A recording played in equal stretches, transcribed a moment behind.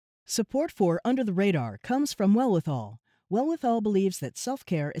Support for Under the Radar comes from Wellwithal. Wellwithal believes that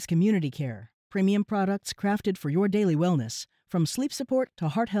self-care is community care. Premium products crafted for your daily wellness, from sleep support to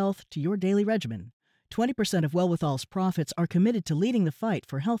heart health to your daily regimen. 20% of Wellwithal's profits are committed to leading the fight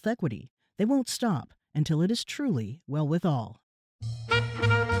for health equity. They won't stop until it is truly well with all.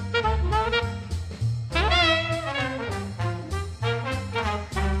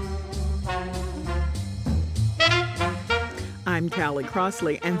 I'm Callie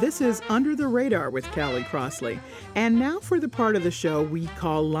Crossley, and this is Under the Radar with Callie Crossley. And now for the part of the show we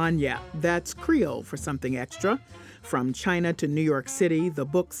call Lagniappe. That's Creole for something extra. From China to New York City, the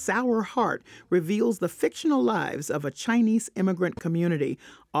book Sour Heart reveals the fictional lives of a Chinese immigrant community,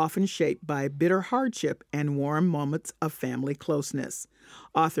 often shaped by bitter hardship and warm moments of family closeness.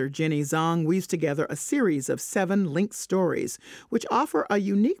 Author Jenny Zhang weaves together a series of 7 linked stories, which offer a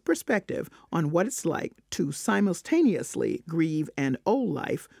unique perspective on what it's like to simultaneously grieve an old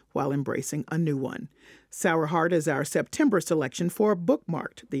life while embracing a new one. Sour Heart is our September selection for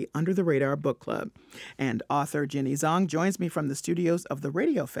Bookmarked, the Under the Radar Book Club. And author Jenny Zhang joins me from the studios of the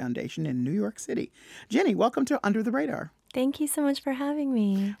Radio Foundation in New York City. Jenny, welcome to Under the Radar. Thank you so much for having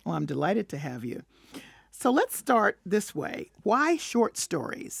me. Well, I'm delighted to have you. So let's start this way. Why short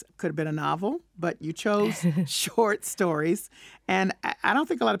stories? Could have been a novel, but you chose short stories. And I don't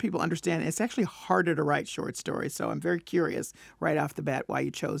think a lot of people understand it's actually harder to write short stories. So I'm very curious right off the bat why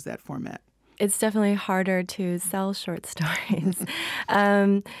you chose that format. It's definitely harder to sell short stories.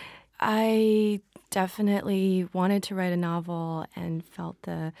 I definitely wanted to write a novel and felt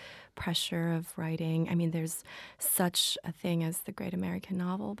the pressure of writing. I mean, there's such a thing as the great American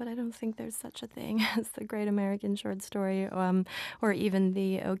novel, but I don't think there's such a thing as the great American short story, or even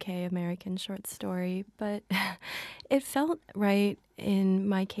the okay American short story. But it felt right in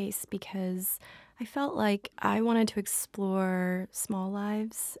my case because I felt like I wanted to explore small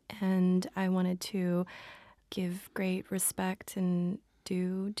lives, and I wanted to give great respect and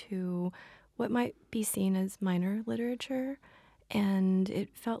due to what might be seen as minor literature. And it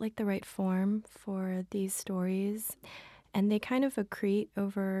felt like the right form for these stories. And they kind of accrete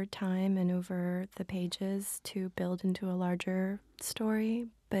over time and over the pages to build into a larger story.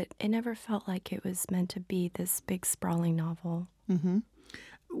 But it never felt like it was meant to be this big sprawling novel. Mm-hmm.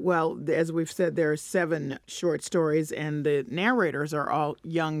 Well, as we've said, there are 7 short stories, and the narrators are all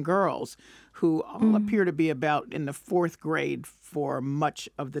young girls who all appear to be about in the 4th grade for much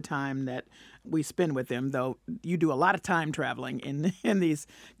of the time that we spend with them, though you do a lot of time traveling in these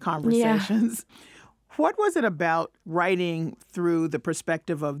conversations. Yeah. What was it about writing through the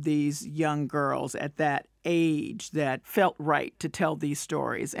perspective of these young girls at that age that felt right to tell these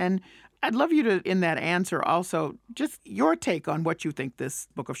stories? And I'd love you to, in that answer, also just your take on what you think this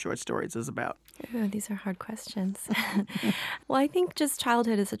book of short stories is about. Ooh, these are hard questions. Well, I think just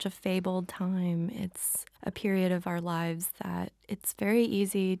childhood is such a fabled time. It's a period of our lives that it's very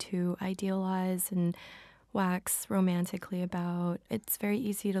easy to idealize and wax romantically about. It's very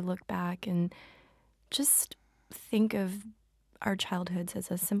easy to look back and just think of our childhoods as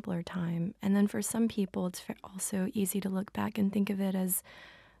a simpler time. And then for some people, it's also easy to look back and think of it as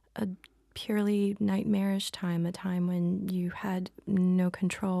a purely nightmarish time, a time when you had no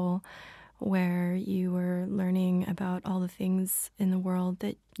control, where you were learning about all the things in the world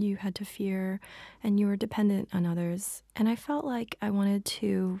that you had to fear, and you were dependent on others. And I felt like I wanted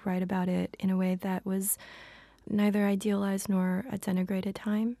to write about it in a way that was neither idealized nor a denigrated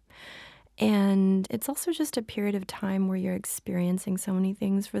time. And it's also just a period of time where you're experiencing so many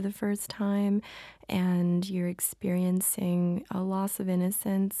things for the first time, and you're experiencing a loss of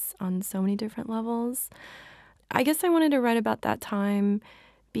innocence on so many different levels. I guess I wanted to write about that time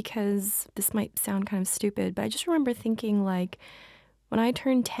because this might sound kind of stupid, but I just remember thinking, like, when I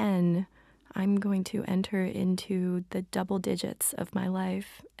turn 10, I'm going to enter into the double digits of my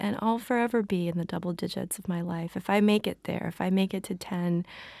life, and I'll forever be in the double digits of my life. If I make it there, if I make it to 10,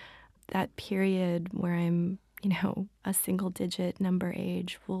 that period where I'm, a single digit number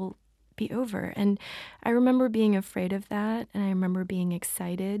age will be over. And I remember being afraid of that, and I remember being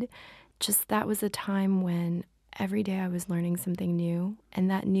excited. Just that was a time when every day I was learning something new, and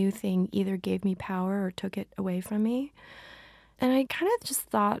that new thing either gave me power or took it away from me. And I kind of just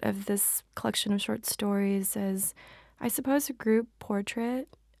thought of this collection of short stories as, I suppose, a group portrait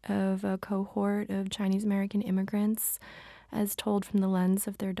of a cohort of Chinese American immigrants as told from the lens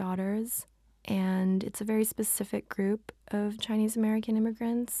of their daughters. And it's a very specific group of Chinese American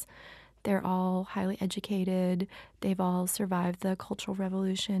immigrants. They're all highly educated. They've all survived the Cultural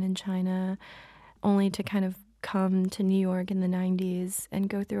Revolution in China, only to kind of come to New York in the 90s and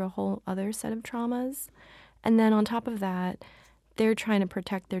go through a whole other set of traumas. And then on top of that, they're trying to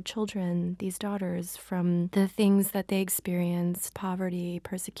protect their children, these daughters, from the things that they experience, poverty,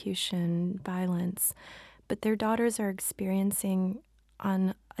 persecution, violence. But their daughters are experiencing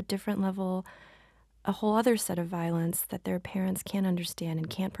on a different level a whole other set of violence that their parents can't understand and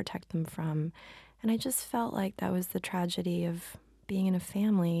can't protect them from. And I just felt like that was the tragedy of being in a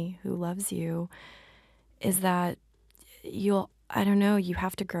family who loves you, is that you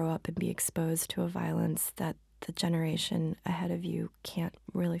have to grow up and be exposed to a violence that the generation ahead of you can't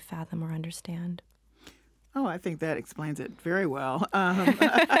really fathom or understand. Oh, I think that explains it very well.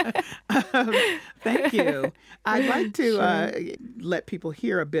 Thank you. I'd like to let people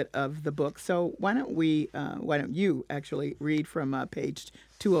hear a bit of the book. So why don't you actually read from page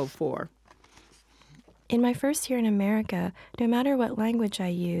 204? In my first year in America, no matter what language I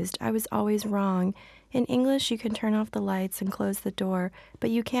used, I was always wrong. In English, you can turn off the lights and close the door,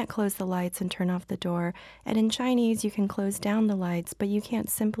 but you can't close the lights and turn off the door. And in Chinese, you can close down the lights, but you can't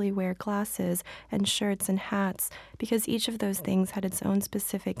simply wear glasses and shirts and hats, because each of those things had its own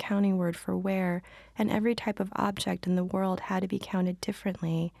specific counting word for wear, and every type of object in the world had to be counted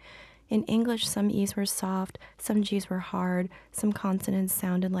differently. In English, some E's were soft, some G's were hard, some consonants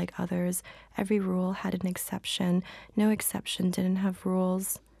sounded like others. Every rule had an exception. No exception didn't have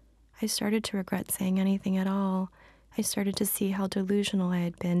rules. I started to regret saying anything at all. I started to see how delusional I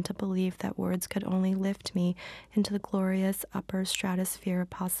had been to believe that words could only lift me into the glorious upper stratosphere of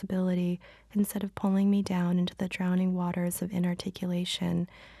possibility instead of pulling me down into the drowning waters of inarticulation.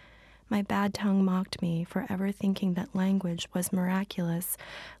 My bad tongue mocked me for ever thinking that language was miraculous.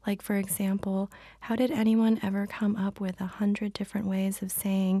 Like, for example, how did anyone ever come up with 100 different ways of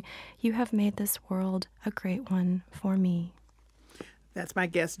saying, "You have made this world a great one for me"? That's my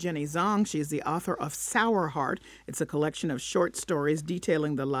guest, Jenny Zhang. She is the author of Sour Heart. It's a collection of short stories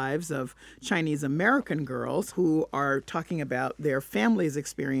detailing the lives of Chinese American girls who are talking about their families'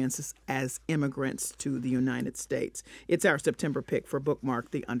 experiences as immigrants to the United States. It's our September pick for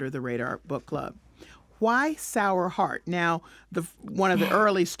Bookmark, the Under the Radar Book Club. Why Sour Heart? Now, one of the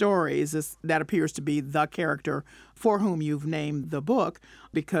early stories that appears to be the character for whom you've named the book,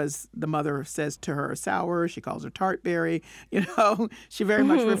 because the mother says to her sour, she calls her tartberry. She very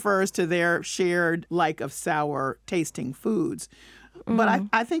much refers to their shared like of sour tasting foods. But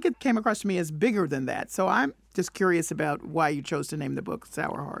I think it came across to me as bigger than that. So I'm just curious about why you chose to name the book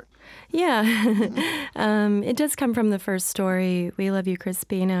Sour Heart. Yeah. It does come from the first story, We Love You,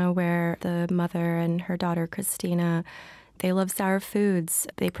 Crispina, where the mother and her daughter, Christina, they love sour foods.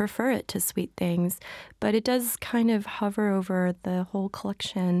 They prefer it to sweet things. But it does kind of hover over the whole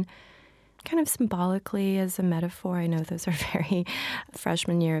collection, kind of symbolically as a metaphor. I know those are very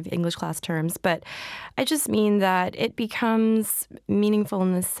freshman year of English class terms, but I just mean that it becomes meaningful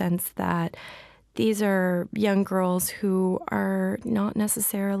in the sense that these are young girls who are not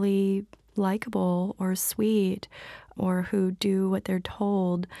necessarily likable or sweet or who do what they're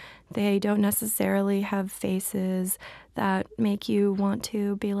told. They don't necessarily have faces that make you want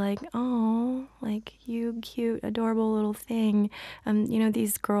to be like, oh, like you cute, adorable little thing.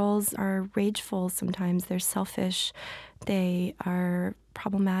 These girls are rageful sometimes. They're selfish. They are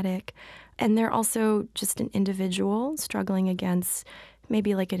problematic. And they're also just an individual struggling against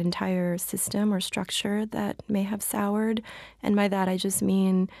maybe like an entire system or structure that may have soured. And by that, I just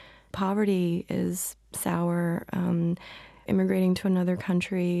mean poverty is sour, immigrating to another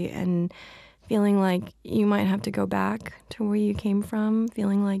country and feeling like you might have to go back to where you came from,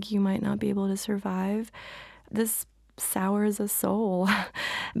 feeling like you might not be able to survive. This sours a soul.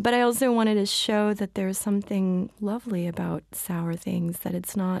 But I also wanted to show that there's something lovely about sour things, that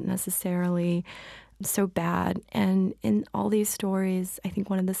it's not necessarily so bad. And in all these stories, I think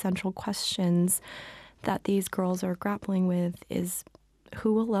one of the central questions that these girls are grappling with is,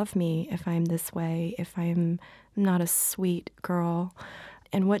 who will love me if I'm this way, if I'm not a sweet girl?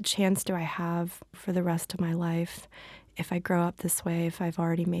 And what chance do I have for the rest of my life if I grow up this way, if I've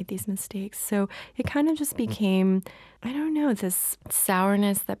already made these mistakes? So it kind of just became, I don't know, this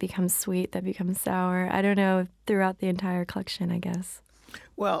sourness that becomes sweet, that becomes sour. I don't know, throughout the entire collection, I guess.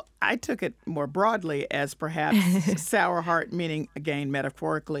 Well, I took it more broadly as perhaps sour heart, meaning, again,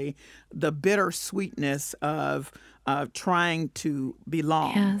 metaphorically, the bitter sweetness of trying to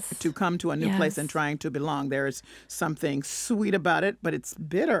belong, yes. to come to a new place and trying to belong. There's something sweet about it, but it's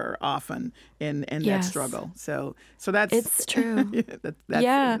bitter often in that struggle. So that's it's true.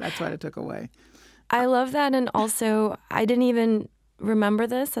 That's what I took away. I love that, and also I didn't even remember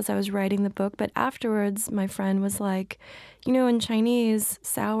this as I was writing the book, but afterwards my friend was like, in Chinese,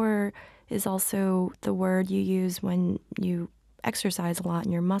 sour is also the word you use when you exercise a lot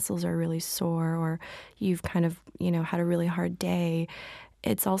and your muscles are really sore, or you've kind of, had a really hard day.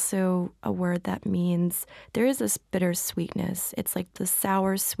 It's also a word that means there is this bittersweetness. It's like the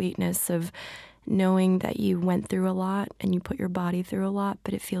sour sweetness of knowing that you went through a lot and you put your body through a lot,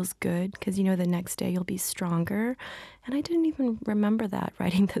 but it feels good because the next day you'll be stronger. And I didn't even remember that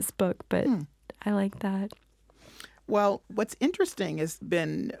writing this book, but I like that. Well, what's interesting has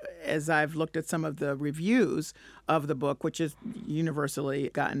been, as I've looked at some of the reviews of the book, which has universally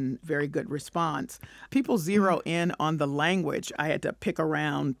gotten very good response, people zero in on the language. I had to pick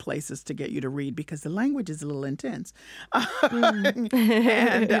around places to get you to read because the language is a little intense. And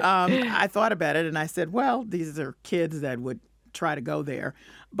I thought about it and I said, well, these are kids that would try to go there.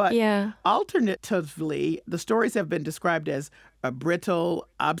 But alternatively, the stories have been described as brittle,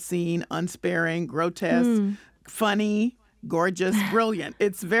 obscene, unsparing, grotesque, funny, gorgeous, brilliant.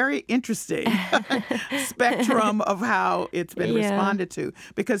 It's very interesting spectrum of how it's been responded to.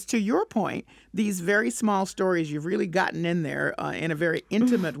 Because to your point, these very small stories, you've really gotten in there in a very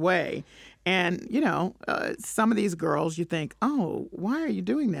intimate way. And, some of these girls, you think, oh, why are you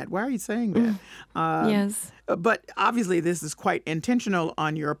doing that? Why are you saying that? Yes. But obviously, this is quite intentional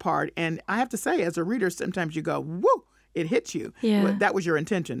on your part. And I have to say, as a reader, sometimes you go, whoa, it hits you. Yeah. That was your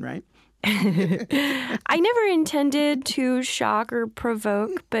intention, right? I never intended to shock or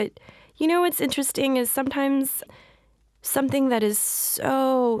provoke, but what's interesting is sometimes something that is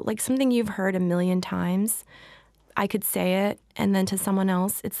so, like something you've heard a million times, I could say it, and then to someone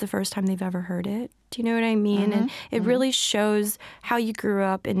else, it's the first time they've ever heard it. Do you know what I mean? And it really shows how you grew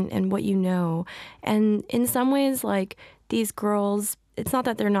up and what you know. And in some ways, like these girls, it's not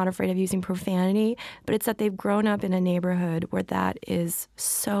that they're not afraid of using profanity, but it's that they've grown up in a neighborhood where that is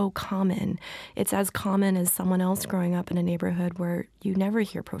so common. It's as common as someone else growing up in a neighborhood where you never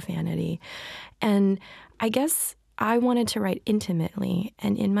hear profanity. And I guess I wanted to write intimately,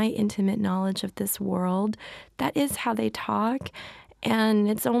 and in my intimate knowledge of this world, that is how they talk. And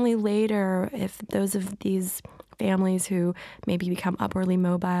it's only later, if those of these families who maybe become upwardly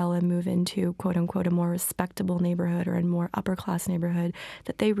mobile and move into, quote unquote, a more respectable neighborhood or a more upper class neighborhood,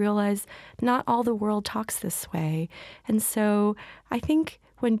 that they realize not all the world talks this way. And so I think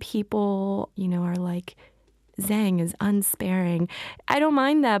when people, are like, Zhang is unsparing, I don't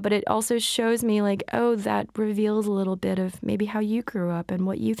mind that, but it also shows me like, oh, that reveals a little bit of maybe how you grew up and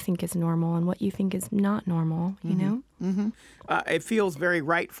what you think is normal and what you think is not normal, you know? Mm-hmm. It feels very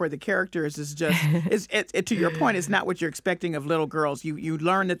right for the characters. It's just, to your point, it's not what you're expecting of little girls. You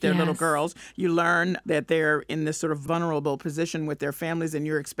learn that they're little girls. You learn that they're in this sort of vulnerable position with their families, and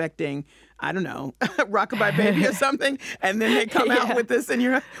you're expecting, I don't know, Rockabye Baby or something, and then they come out with this, and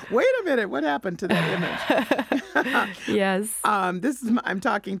you're like, wait a minute, what happened to that image? Yes. I'm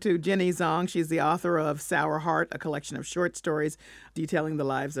talking to Jenny Zhang. She's the author of Sour Heart, a collection of short stories detailing the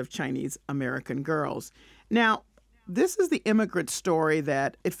lives of Chinese American girls. Now, this is the immigrant story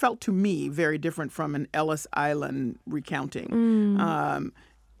that it felt to me very different from an Ellis Island recounting.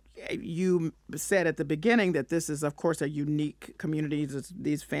 You said at the beginning that this is, of course, a unique community.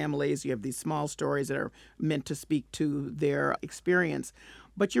 These families, you have these small stories that are meant to speak to their experience.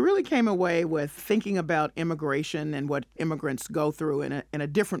 But you really came away with thinking about immigration and what immigrants go through in a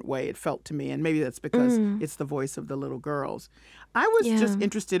different way, it felt to me. And maybe that's because it's the voice of the little girls. I was just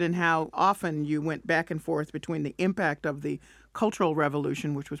interested in how often you went back and forth between the impact of the Cultural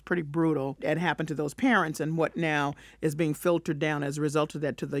Revolution, which was pretty brutal, and happened to those parents, and what now is being filtered down as a result of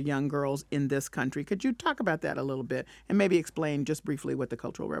that to the young girls in this country. Could you talk about that a little bit and maybe explain just briefly what the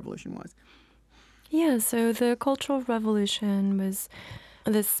Cultural Revolution was? Yeah, so the Cultural Revolution was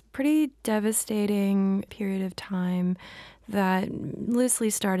this pretty devastating period of time that loosely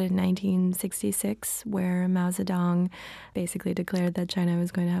started in 1966, where Mao Zedong basically declared that China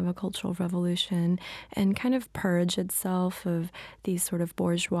was going to have a cultural revolution and kind of purge itself of these sort of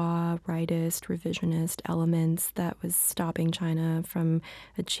bourgeois, rightist, revisionist elements that was stopping China from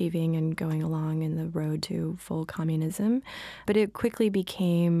achieving and going along in the road to full communism. But it quickly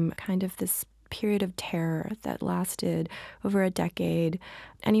became kind of this period of terror that lasted over a decade.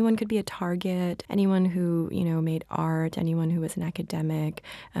 Anyone could be a target, anyone who, made art, anyone who was an academic.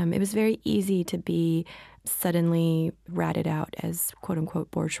 It was very easy to be suddenly ratted out as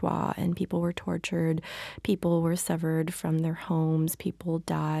quote-unquote bourgeois, and people were tortured, people were severed from their homes, people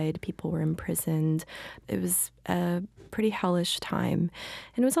died, people were imprisoned. It was a pretty hellish time.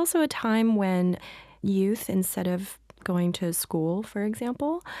 And it was also a time when youth, instead of going to school, for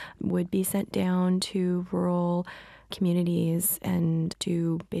example, would be sent down to rural communities and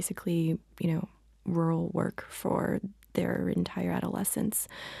do basically, rural work for their entire adolescence.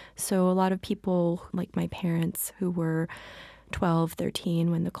 So a lot of people, like my parents, who were 12,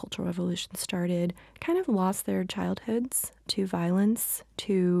 13, when the Cultural Revolution started, kind of lost their childhoods to violence,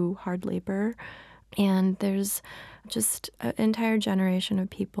 to hard labor. And there's just an entire generation of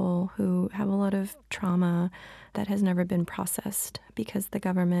people who have a lot of trauma that has never been processed because the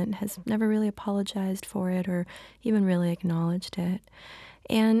government has never really apologized for it or even really acknowledged it.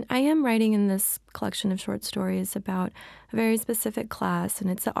 And I am writing in this collection of short stories about a very specific class, and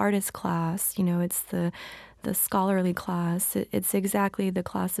it's the artist class. You know, it's the scholarly class. It's exactly the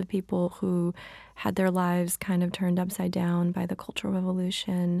class of people who had their lives kind of turned upside down by the Cultural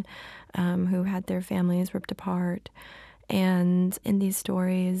Revolution, who had their families ripped apart. And in these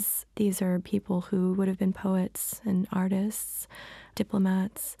stories, these are people who would have been poets and artists,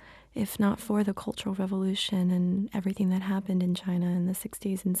 diplomats, if not for the Cultural Revolution and everything that happened in China in the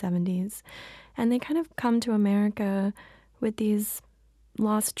 60s and 70s. And they kind of come to America with these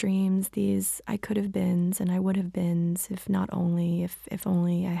lost dreams, these I could have beens and I would have beens if not only, if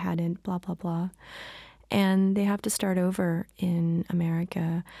only I hadn't, blah, blah, blah. And they have to start over in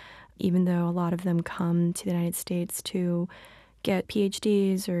America, even though a lot of them come to the United States to get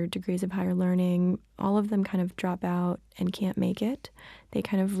PhDs or degrees of higher learning. All of them kind of drop out and can't make it. They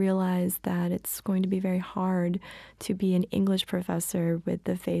kind of realize that it's going to be very hard to be an English professor with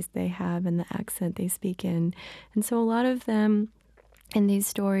the face they have and the accent they speak in. And so a lot of them in these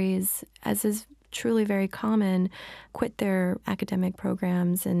stories, as is truly very common, quit their academic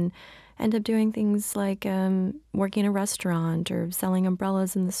programs and end up doing things like working in a restaurant or selling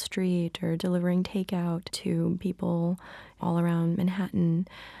umbrellas in the street or delivering takeout to people all around Manhattan.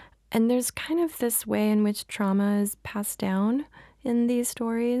 And there's kind of this way in which trauma is passed down in these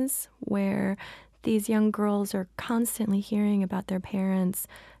stories where these young girls are constantly hearing about their parents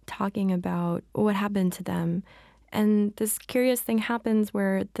talking about what happened to them. And this curious thing happens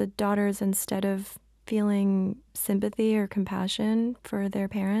where the daughters, instead of feeling sympathy or compassion for their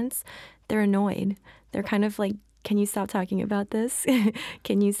parents, they're annoyed. They're kind of like, can you stop talking about this?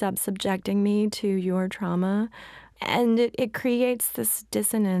 Can you stop subjecting me to your trauma? And it creates this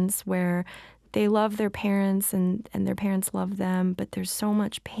dissonance where they love their parents and their parents love them, but there's so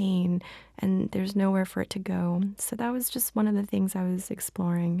much pain and there's nowhere for it to go. So that was just one of the things I was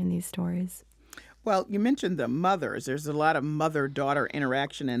exploring in these stories. Well, you mentioned the mothers. There's a lot of mother-daughter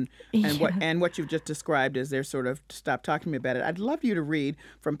interaction, and what you've just described is they're sort of, stop talking to me about it. I'd love you to read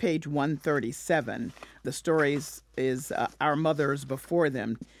from page 137. The stories is Our Mothers Before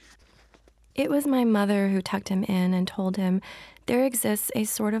Them. It was my mother who tucked him in and told him, there exists a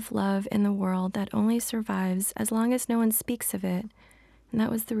sort of love in the world that only survives as long as no one speaks of it. And that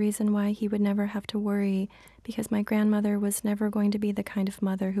was the reason why he would never have to worry, because my grandmother was never going to be the kind of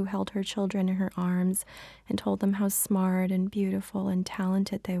mother who held her children in her arms and told them how smart and beautiful and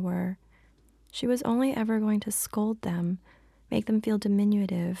talented they were. She was only ever going to scold them, make them feel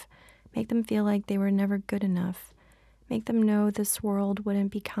diminutive, make them feel like they were never good enough, make them know this world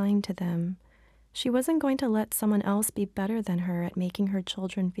wouldn't be kind to them. She wasn't going to let someone else be better than her at making her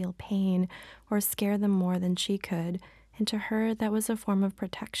children feel pain or scare them more than she could, and to her that was a form of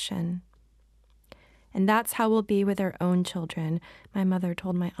protection. And that's how we'll be with our own children, my mother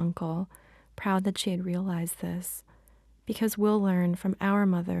told my uncle, proud that she had realized this. Because we'll learn from our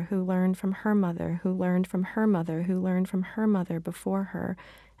mother, who learned from her mother, who learned from her mother, who learned from her mother before her,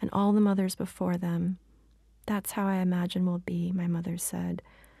 and all the mothers before them. That's how I imagine we'll be, my mother said,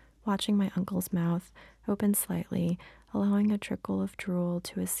 watching my uncle's mouth open slightly, allowing a trickle of drool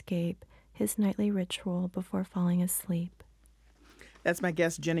to escape, his nightly ritual before falling asleep. That's my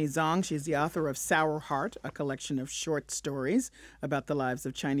guest, Jenny Zhang. She's the author of Sour Heart, a collection of short stories about the lives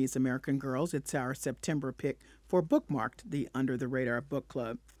of Chinese American girls. It's our September pick for Bookmarked, the Under the Radar Book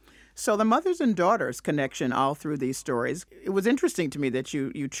Club. So the mothers and daughters connection all through these stories. It was interesting to me that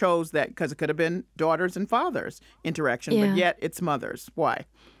you chose that because it could have been daughters and fathers interaction, but yet it's mothers. Why?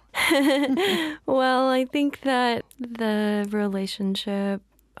 Well, I think that the relationship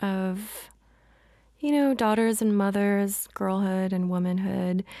of daughters and mothers, girlhood and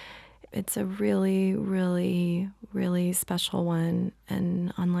womanhood, it's a really, really, really special one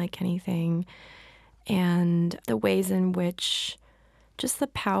and unlike anything. And the ways in which just the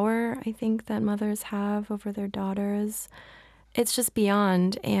power, I think, that mothers have over their daughters, it's just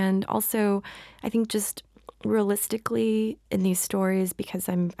beyond. And also, I think just realistically in these stories, because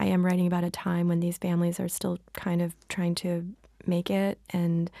I am writing about a time when these families are still kind of trying to make it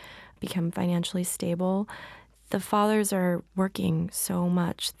and become financially stable. The fathers are working so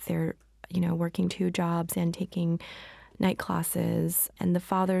much. They're, working 2 jobs and taking night classes. And the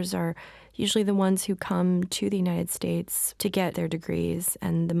fathers are usually the ones who come to the United States to get their degrees,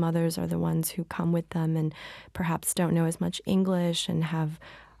 and the mothers are the ones who come with them and perhaps don't know as much English and have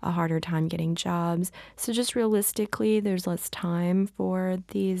a harder time getting jobs. So just realistically, there's less time for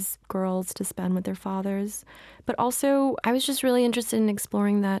these girls to spend with their fathers. But also, I was just really interested in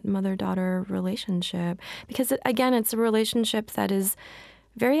exploring that mother-daughter relationship because, again, it's a relationship that is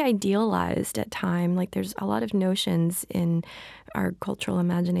very idealized at time. Like there's a lot of notions in our cultural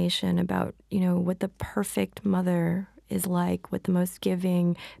imagination about, what the perfect mother is like, what the most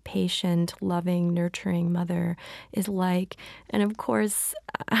giving, patient, loving, nurturing mother is like. And of course,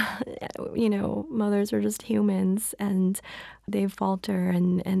 mothers are just humans and they falter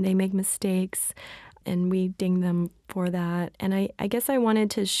and they make mistakes and we ding them for that. And I guess I wanted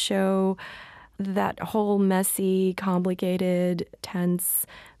to show that whole messy, complicated, tense,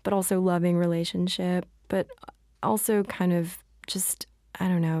 but also loving relationship, but also kind of just,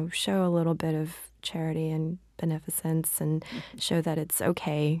 show a little bit of charity and beneficence and show that it's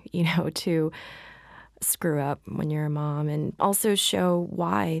okay, to screw up when you're a mom, and also show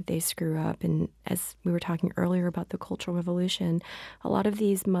why they screw up. And as we were talking earlier about the Cultural Revolution, a lot of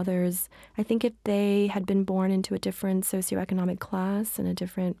these mothers, I think if they had been born into a different socioeconomic class and a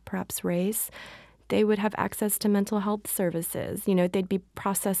different, perhaps, race, they would have access to mental health services. They'd be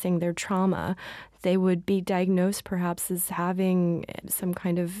processing their trauma. They would be diagnosed perhaps as having some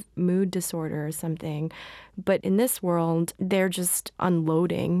kind of mood disorder or something. But in this world, they're just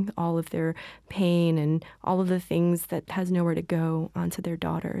unloading all of their pain and all of the things that has nowhere to go onto their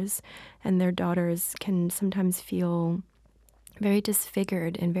daughters. And their daughters can sometimes feel very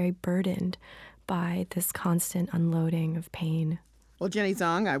disfigured and very burdened by this constant unloading of pain. Well, Jenny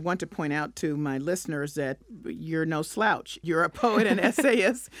Zhang, I want to point out to my listeners that you're no slouch. You're a poet and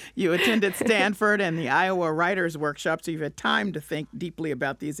essayist. You attended Stanford and the Iowa Writers' Workshop, so you've had time to think deeply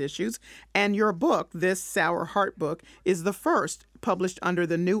about these issues. And your book, this Sour Heart book, is the first published under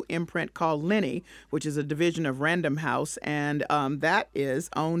the new imprint called Lenny, which is a division of Random House, and that is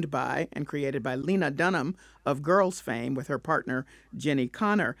owned by and created by Lena Dunham of Girls fame with her partner, Jenny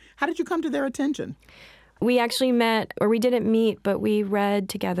Connor. How did you come to their attention? We actually met, or we didn't meet, but we read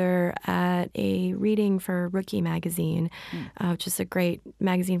together at a reading for Rookie magazine, which is a great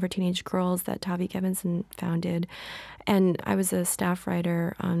magazine for teenage girls that Tavi Gevinson founded. And I was a staff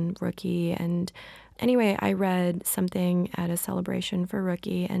writer on Rookie. And anyway, I read something at a celebration for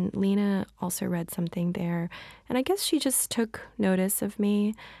Rookie, and Lena also read something there. And I guess she just took notice of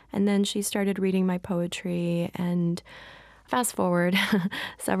me, and then she started reading my poetry, and fast forward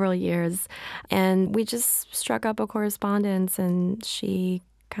several years, and we just struck up a correspondence, and she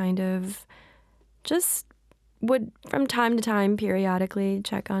kind of just would, from time to time, periodically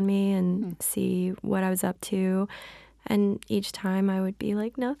check on me and see what I was up to. And each time I would be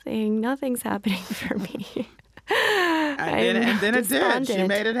like, nothing's happening for me. And then it did. She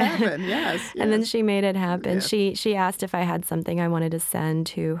made it happen. Yes. And then she made it happen. Yes. She asked if I had something I wanted to send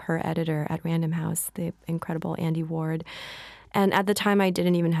to her editor at Random House, the incredible Andy Ward. And at the time, I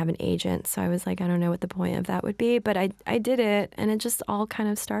didn't even have an agent. So I was like, I don't know what the point of that would be. But I did it, and it just all kind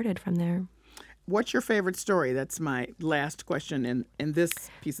of started from there. What's your favorite story? That's my last question in this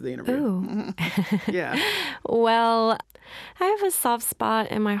piece of the interview. Ooh. Yeah. Well, I have a soft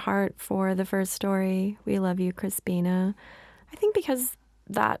spot in my heart for the first story, We Love You, Crispina. I think because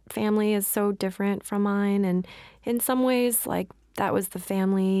that family is so different from mine. And in some ways, like, that was the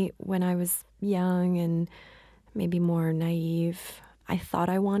family when I was young and maybe more naive I thought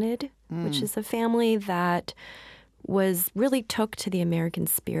I wanted, which is a family that really took to the American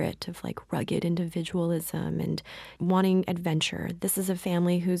spirit of like rugged individualism and wanting adventure. This is a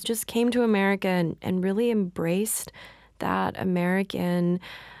family who's just came to America and really embraced that American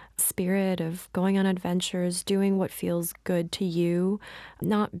spirit of going on adventures, doing what feels good to you,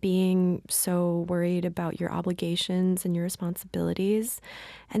 not being so worried about your obligations and your responsibilities.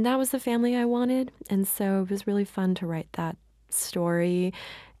 And that was the family I wanted. And so it was really fun to write that story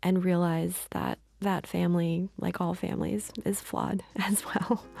and realize that that family, like all families, is flawed as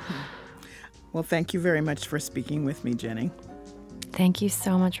well. Well, thank you very much for speaking with me, Jenny. Thank you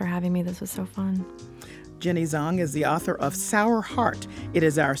so much for having me. This was so fun. Jenny Zhang is the author of Sour Heart. It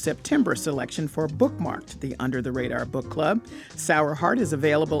is our September selection for Bookmarked, the Under the Radar Book Club. Sour Heart is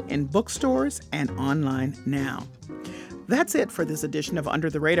available in bookstores and online now. That's it for this edition of Under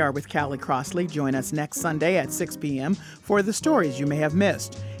the Radar with Callie Crossley. Join us next Sunday at 6 p.m. for the stories you may have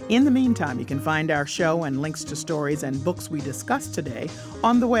missed. In the meantime, you can find our show and links to stories and books we discussed today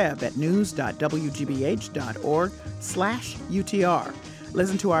on the web at news.wgbh.org/UTR.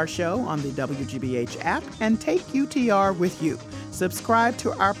 Listen to our show on the WGBH app and take UTR with you. Subscribe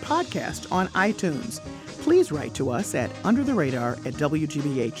to our podcast on iTunes. Please write to us at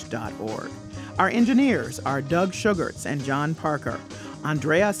undertheradar@wgbh.org. Our engineers are Doug Sugarts and John Parker.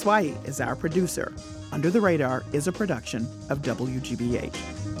 Andrea Swai is our producer. Under the Radar is a production of WGBH.